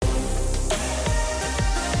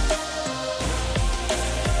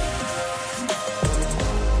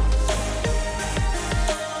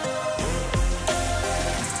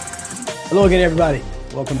Hello again, everybody.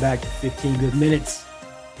 Welcome back to 15 Good Minutes.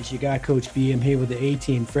 It's your guy, Coach B. I'm here with the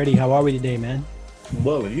A-Team. Freddie, how are we today, man?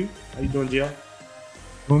 Well, and you? How you doing, Jill?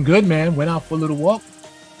 Doing good, man. Went out for a little walk.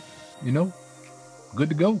 Good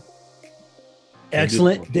to go.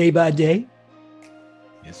 Excellent. Day by day.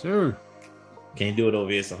 Yes, sir. Can't do it over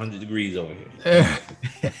here. It's 100 degrees over here.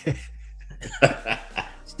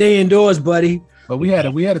 Stay indoors, buddy. But we had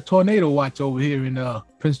a tornado watch over here in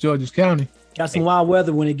Prince George's County. Got some wild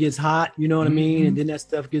weather when it gets hot, you know what I mean? And then that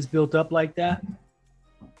stuff gets built up like that.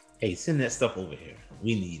 Hey, send that stuff over here.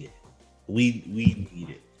 We need it. We need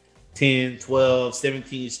it. 10, 12,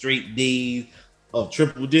 17 straight days of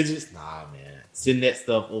triple digits. Nah, man. Send that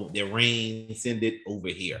stuff over. The rain, send it over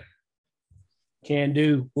here. Can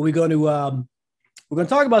do. Well, we're going to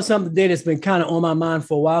talk about something today that's been kind of on my mind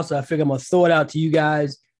for a while, so I figure I'm going to throw it out to you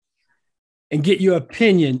guys and get your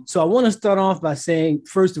opinion. So I want to start off by saying,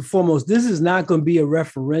 first and foremost, this is not going to be a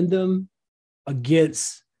referendum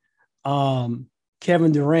against Kevin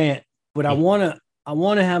Durant, but I want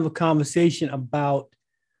to have a conversation about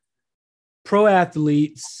pro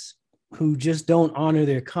athletes who just don't honor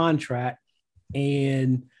their contract,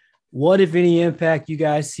 and what, if any, impact you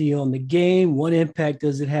guys see on the game. What impact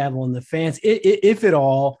does it have on the fans, if at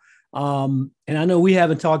all? And I know we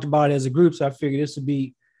haven't talked about it as a group, so I figured this would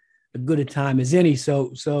be a good a time as any.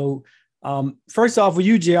 So first off, with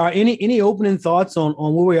you, JR, any opening thoughts on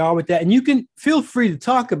where we are with that? And you can feel free to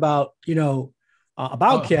talk about,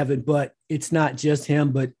 Kevin, but it's not just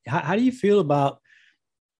him. But how do you feel about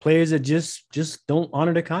players that just don't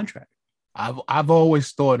honor their contract? I've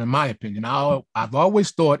always thought, in my opinion, I've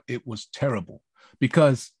always thought it was terrible,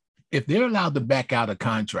 because if they're allowed to back out a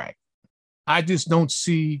contract, I just don't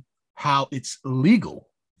see how it's legal.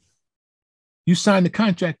 You sign the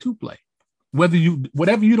contract to play. Whatever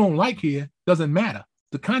you don't like here doesn't matter.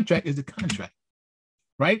 The contract is the contract,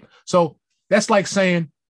 right? So that's like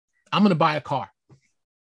saying, I'm going to buy a car.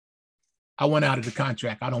 I want out of the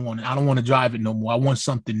contract. I don't want to drive it no more. I want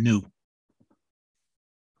something new.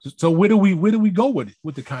 So where do we go with it,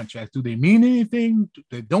 with the contracts? Do they mean anything? Do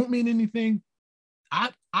they don't mean anything?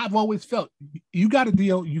 I've always felt you got a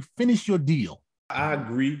deal, you finish your deal. I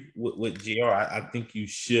agree with JR. I think you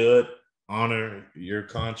should honor your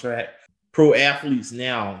contract. Pro athletes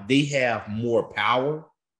now, they have more power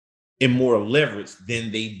and more leverage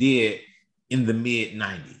than they did in the mid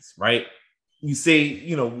 90s, right? You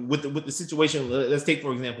say, with the situation, let's take,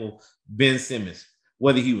 for example, Ben Simmons,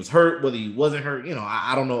 whether he was hurt, whether he wasn't hurt,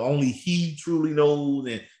 I don't know. Only he truly knows,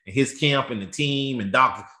 and his camp and the team and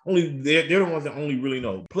doctors, they're the ones that only really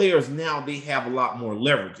know. Players now, they have a lot more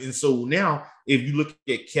leverage. And so now, if you look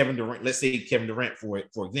at Kevin Durant, let's say Kevin Durant, for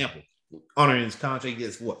example, honoring his contract, he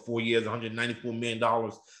has 4 years, $194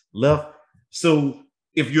 million left. So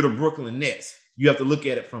if you're the Brooklyn Nets, you have to look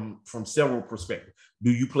at it from several perspectives.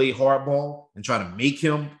 Do you play hardball and try to make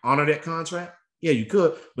him honor that contract? Yeah, you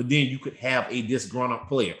could, but then you could have a disgruntled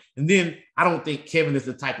player. And then I don't think Kevin is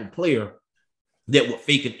the type of player that would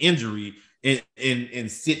fake an injury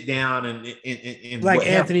and sit down and like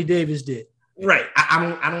Anthony Davis did. Right.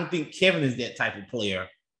 I don't think Kevin is that type of player.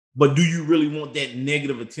 But do you really want that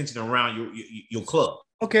negative attention around your club?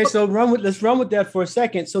 Okay, so let's run with that for a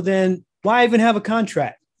second. So then why even have a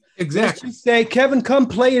contract? Exactly. Let's just say, Kevin, come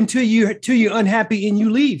play until you're unhappy and you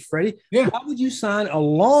leave, Freddie. Yeah. Why would you sign a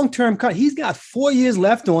long-term contract? He's got 4 years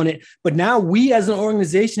left on it, but now we as an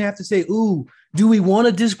organization have to say, ooh, do we want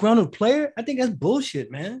a disgruntled player? I think that's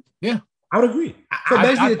bullshit, man. Yeah, I would agree. So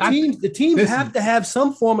basically, the teams have to have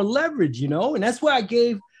some form of leverage, and that's why I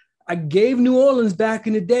gave New Orleans back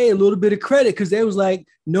in the day a little bit of credit, because they was like,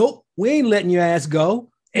 nope, we ain't letting your ass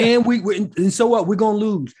go. And and so what? We're going to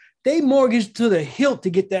lose. They mortgaged to the hilt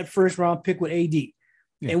to get that first round pick with AD. Yeah.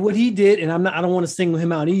 And what he did, and I don't want to single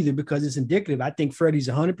him out either because it's indicative. I think Freddie's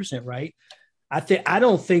 100% right. I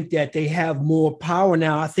don't think that they have more power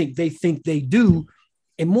now. I think they do.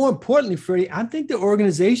 And more importantly, Freddie, I think the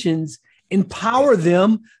organizations empower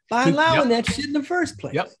them by allowing that shit in the first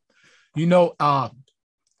place. Yep.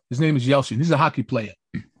 His name is Yeltsin. He's a hockey player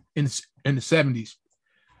in the 70s.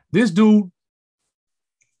 This dude,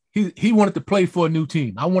 he wanted to play for a new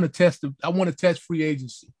team. I want to test free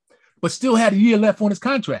agency, but still had a year left on his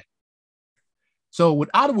contract. So what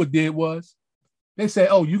Ottawa did was they said,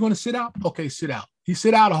 oh, you're going to sit out? Okay, sit out. He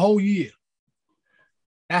sit out a whole year.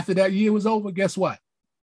 After that year was over, guess what?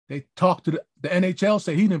 They talked to the NHL,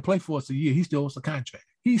 say he didn't play for us a year. He still owes a contract.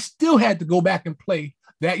 He still had to go back and play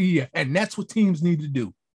that year, and that's what teams need to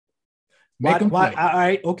do. Why, all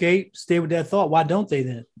right, okay, stay with that thought. Why don't they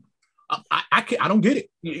then? I don't get it.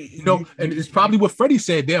 And it's probably what Freddie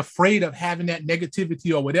said. They're afraid of having that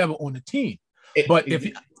negativity or whatever on the team. But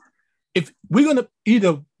if if we're gonna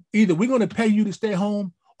either we're gonna pay you to stay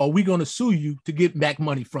home or we're gonna sue you to get back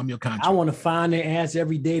money from your contract. I want to find their ass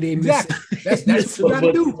every day they exactly. miss. That's what you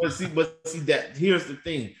gotta do. But see that here's the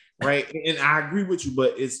thing, right? And I agree with you,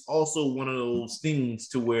 but it's also one of those things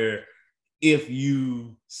to where if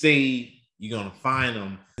you say you're gonna fine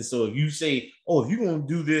them, and so if you say, oh, if you're gonna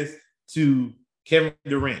do this to Kevin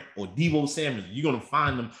Durant or Deebo Samuel, you're gonna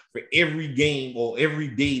fine them for every game or every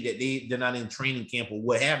day that they're not in training camp or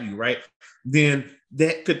what have you, right? Then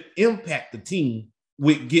that could impact the team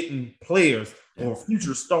with getting players or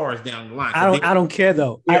future stars down the line. I don't care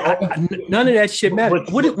though. None of that shit matters.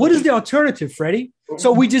 What is the alternative, Freddie?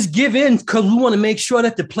 So we just give in because we want to make sure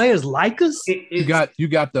that the players like us. You got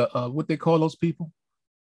the what they call those people,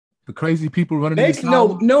 the crazy people running.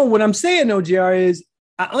 No. What I'm saying though, Jr. is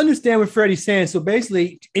I understand what Freddie's saying. So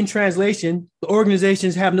basically, in translation, the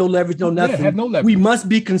organizations have no leverage, no nothing. Yeah, have no leverage. We must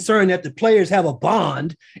be concerned that the players have a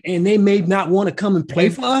bond and they may not want to come and play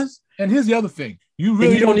for us. And here's the other thing: you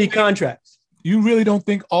don't need contracts. You really don't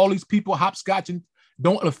think all these people hopscotching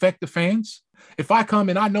don't affect the fans? If I come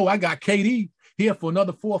and I know I got KD here for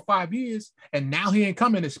another 4 or 5 years, and now he ain't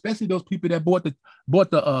coming, especially those people that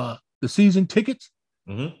bought the season tickets.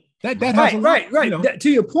 Mm-hmm. That has right. You know. To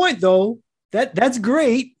your point, though, that's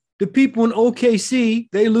great. The people in OKC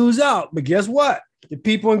they lose out, but guess what? The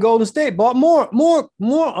people in Golden State bought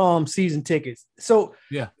more season tickets. So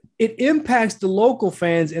yeah, it impacts the local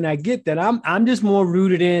fans, and I get that. I'm just more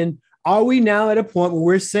rooted in. Are we now at a point where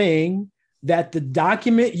we're saying that the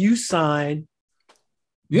document you sign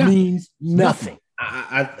means nothing?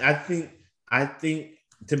 I think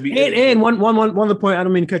to be and one other point. I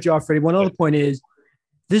don't mean to cut you off, Freddie. One other point is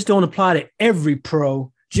this don't apply to every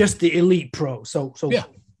pro, just the elite pro. So yeah,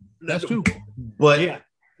 that's true. But yeah,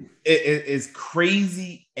 as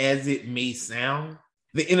crazy as it may sound,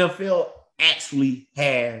 the NFL actually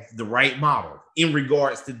has the right model in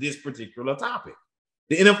regards to this particular topic.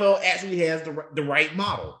 The NFL actually has the right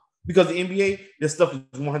model because the NBA, this stuff is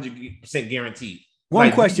 100% guaranteed.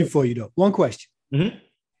 One question for you, though. One question. Mm-hmm.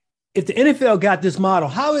 If the NFL got this model,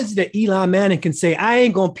 how is it that Eli Manning can say, I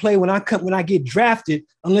ain't going to play when I get drafted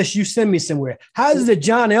unless you send me somewhere? How is it that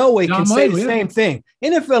John Elway can say the same thing?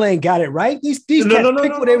 NFL ain't got it right. These cats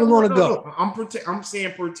pick where they were going to go. I'm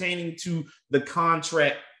saying pertaining to the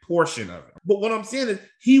contract portion of it. But what I'm saying is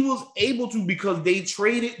he was able to because they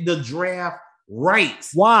traded the draft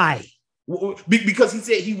rights. Why? Because he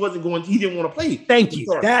said he didn't want to play. Thank you.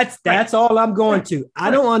 That's all I'm going to. I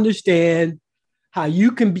don't understand how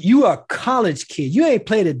you are a college kid. You ain't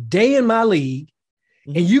played a day in my league,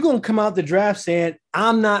 and you're going to come out the draft saying,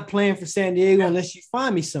 I'm not playing for San Diego unless you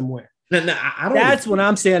find me somewhere. That's what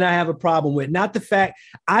I'm saying I have a problem with. Not the fact,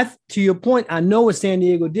 to your point, I know what San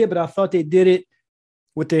Diego did, but I thought they did it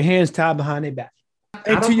with their hands tied behind their back.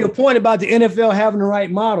 And to your point about the NFL having the right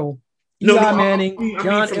model, Eli Manning,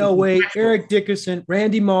 John Elway, Eric Dickerson,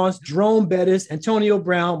 Randy Moss, Jerome Bettis, Antonio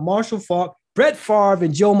Brown, Marshall Faulk, Brett Favre,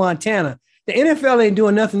 and Joe Montana. The NFL ain't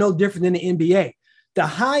doing nothing no different than the NBA. The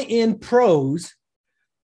high-end pros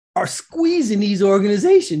are squeezing these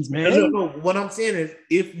organizations, man. No. What I'm saying is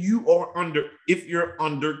if you're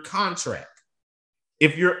under contract,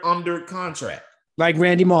 like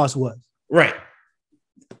Randy Moss was. Right.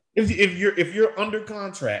 If you're under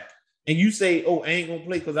contract, and you say, oh, I ain't going to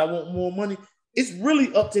play because I want more money, it's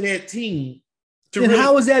really up to that team.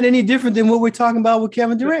 How is that any different than what we're talking about with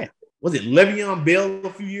Kevin Durant? Was it Le'Veon Bell a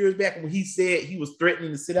few years back when he said he was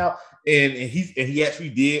threatening to sit out, and he actually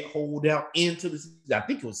did hold out into the season? I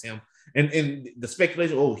think it was him. And the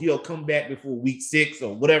speculation, he'll come back before week 6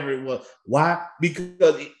 or whatever it was. Why?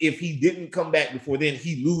 Because if he didn't come back before then,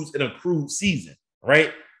 he lose an accrued season,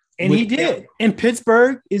 right? And he did. And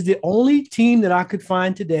Pittsburgh is the only team that I could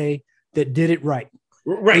find today that did it right.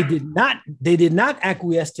 Right. They did not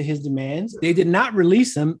acquiesce to his demands. They did not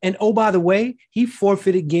release him. And oh, by the way, he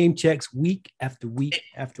forfeited game checks week after week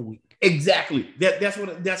after week. Exactly. That's what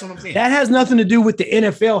I'm saying. That has nothing to do with the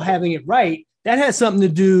NFL having it right. That has something to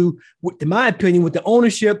do with, in my opinion, with the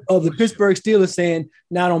ownership of the Pittsburgh Steelers saying,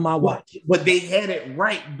 not on my watch. But they had it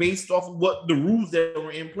right based off of what the rules that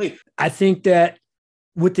were in place. I think that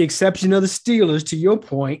with the exception of the Steelers, to your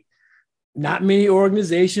point, not many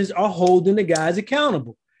organizations are holding the guys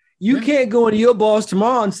accountable. You can't go into your boss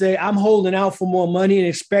tomorrow and say, I'm holding out for more money and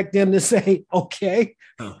expect them to say, okay,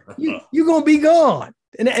 you're going to be gone.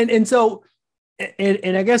 And so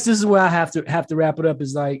I guess this is where I have to wrap it up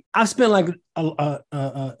is like, I spent like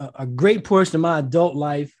a great portion of my adult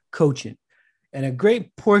life coaching, and a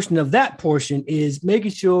great portion of that portion is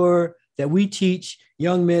making sure that we teach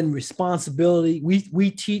young men responsibility.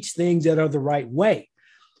 We teach things that are the right way.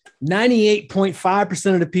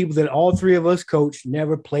 98.5% of the people that all three of us coach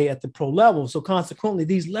never play at the pro level. So consequently,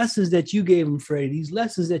 these lessons that you gave them, Freddie, these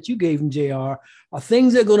lessons that you gave them, JR, are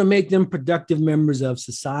things that are going to make them productive members of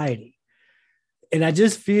society. And I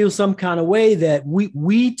just feel some kind of way that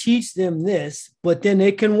we teach them this, but then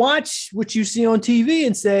they can watch what you see on TV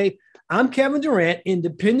and say, I'm Kevin Durant,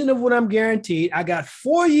 independent of what I'm guaranteed. I got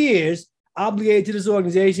 4 years obligated to this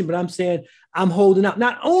organization, but I'm saying I'm holding out.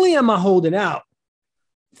 Not only am I holding out,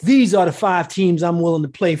 these are the 5 teams I'm willing to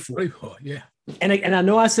play for. Yeah. And I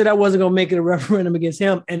know I said I wasn't going to make it a referendum against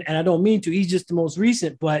him, and I don't mean to. He's just the most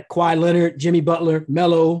recent, but Kawhi Leonard, Jimmy Butler,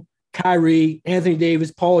 Melo, Kyrie, Anthony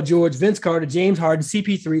Davis, Paul George, Vince Carter, James Harden,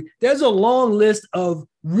 CP3. There's a long list of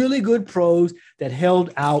really good pros that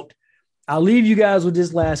held out. I'll leave you guys with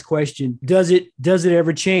this last question. Does it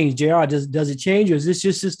ever change? JR, does it change, or is this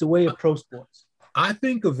just the way of pro sports? I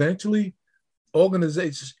think eventually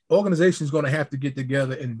organizations going to have to get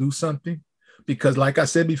together and do something, because like I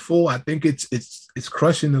said before, I think it's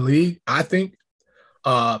crushing the league. I think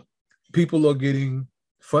people are getting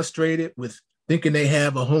frustrated with thinking they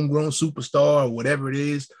have a homegrown superstar or whatever it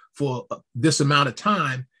is for this amount of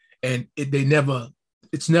time, and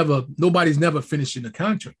nobody's never finishing the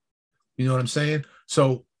contract. You know what I'm saying?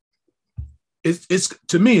 So it's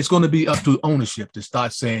to me, it's going to be up to ownership to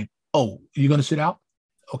start saying, "Oh, you're going to sit out?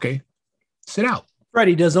 Okay, sit out."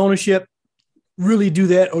 Freddie, does ownership really do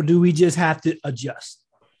that, or do we just have to adjust?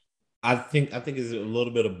 I think it's a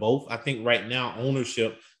little bit of both. I think right now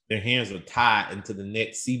ownership, their hands are tied into the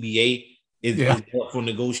next CBA is up for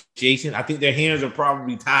negotiation. I think their hands are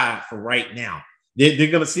probably tied for right now.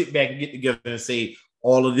 They're going to sit back and get together and say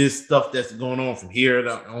all of this stuff that's going on from here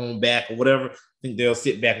on back or whatever. I think they'll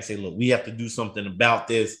sit back and say, look, we have to do something about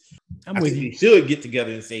this. I think they should get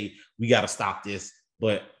together and say, we got to stop this,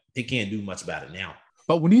 but they can't do much about it now.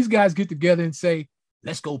 But when these guys get together and say,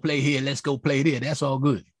 let's go play here, let's go play there, that's all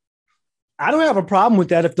good. I don't have a problem with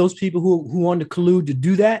that if those people who want to collude to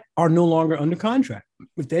do that are no longer under contract.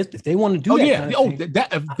 If they want to do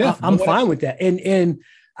I'm fine with that. And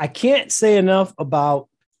I can't say enough about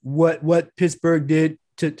what Pittsburgh did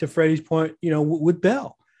to Freddie's point, with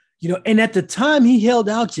Bell. And at the time he held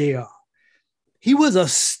out, JR, he was a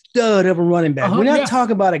stud of a running back. We're not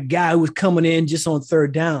talking about a guy who was coming in just on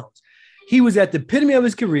third downs. He was at the epitome of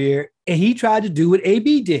his career, and he tried to do what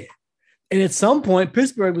AB did. And at some point,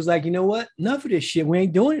 Pittsburgh was like, you know what? Enough of this shit. We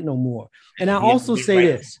ain't doing it no more. And I also say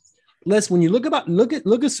this. When you look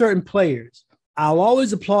at certain players, I'll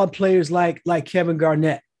always applaud players like Kevin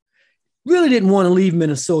Garnett. Really didn't want to leave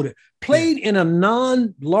Minnesota. Played in a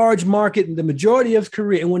non-large market in the majority of his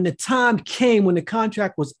career. And when the time came, when the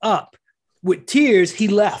contract was up, with tears, he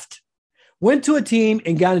left. Went to a team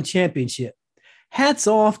and got a championship. Hats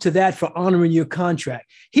off to that for honoring your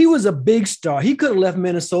contract. He was a big star. He could have left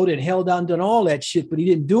Minnesota and held out and done all that shit, but he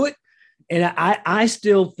didn't do it. And I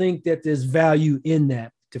still think that there's value in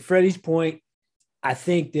that. To Freddie's point, I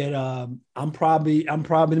think that I'm probably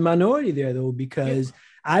the minority there, though, because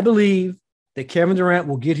I believe that Kevin Durant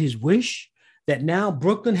will get his wish, that now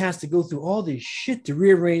Brooklyn has to go through all this shit to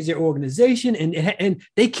rearrange their organization, and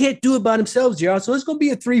they can't do it by themselves, JR. So it's going to be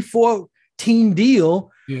a 3-4 team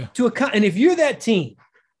deal. Yeah. And if you're that team,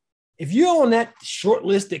 if you're on that short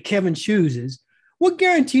list that Kevin chooses, what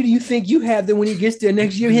guarantee do you think you have that when he gets there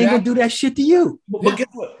next year, he ain't going to do that shit to you? But guess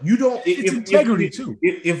what? You don't. It's integrity too.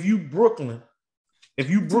 If you Brooklyn,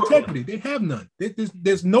 integrity, they have none.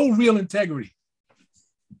 There's no real integrity.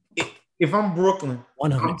 If I'm Brooklyn,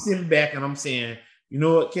 100. I'm sitting back and I'm saying, you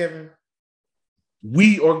know what, Kevin?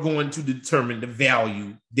 We are going to determine the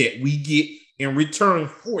value that we get in return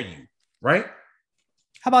for you, right?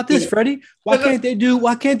 How about this, Freddie? Why can't they do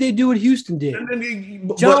what Houston did?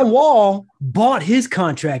 John Wall bought his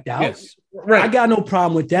contract out. Yes, right. I got no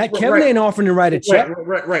problem with that. Kevin ain't offering to write a check.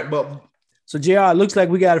 Right. But so JR, it looks like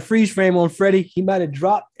we got a freeze frame on Freddie. He might have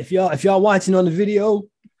dropped. If y'all watching on the video,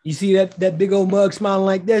 you see that big old mug smiling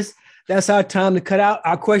like this. That's our time to cut out.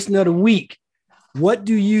 Our question of the week: what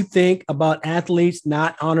do you think about athletes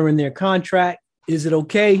not honoring their contract? Is it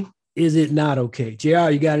okay? Is it not okay?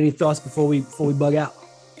 JR, you got any thoughts before we bug out?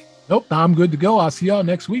 Nope, I'm good to go. I'll see y'all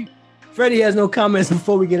next week. Freddie has no comments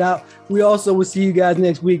before we get out. We also will see you guys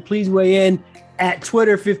next week. Please weigh in at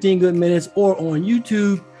Twitter 15 Good Minutes or on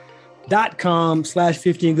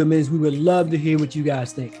YouTube.com/15 Good Minutes. We would love to hear what you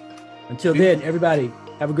guys think. Until then, everybody,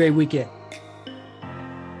 have a great weekend.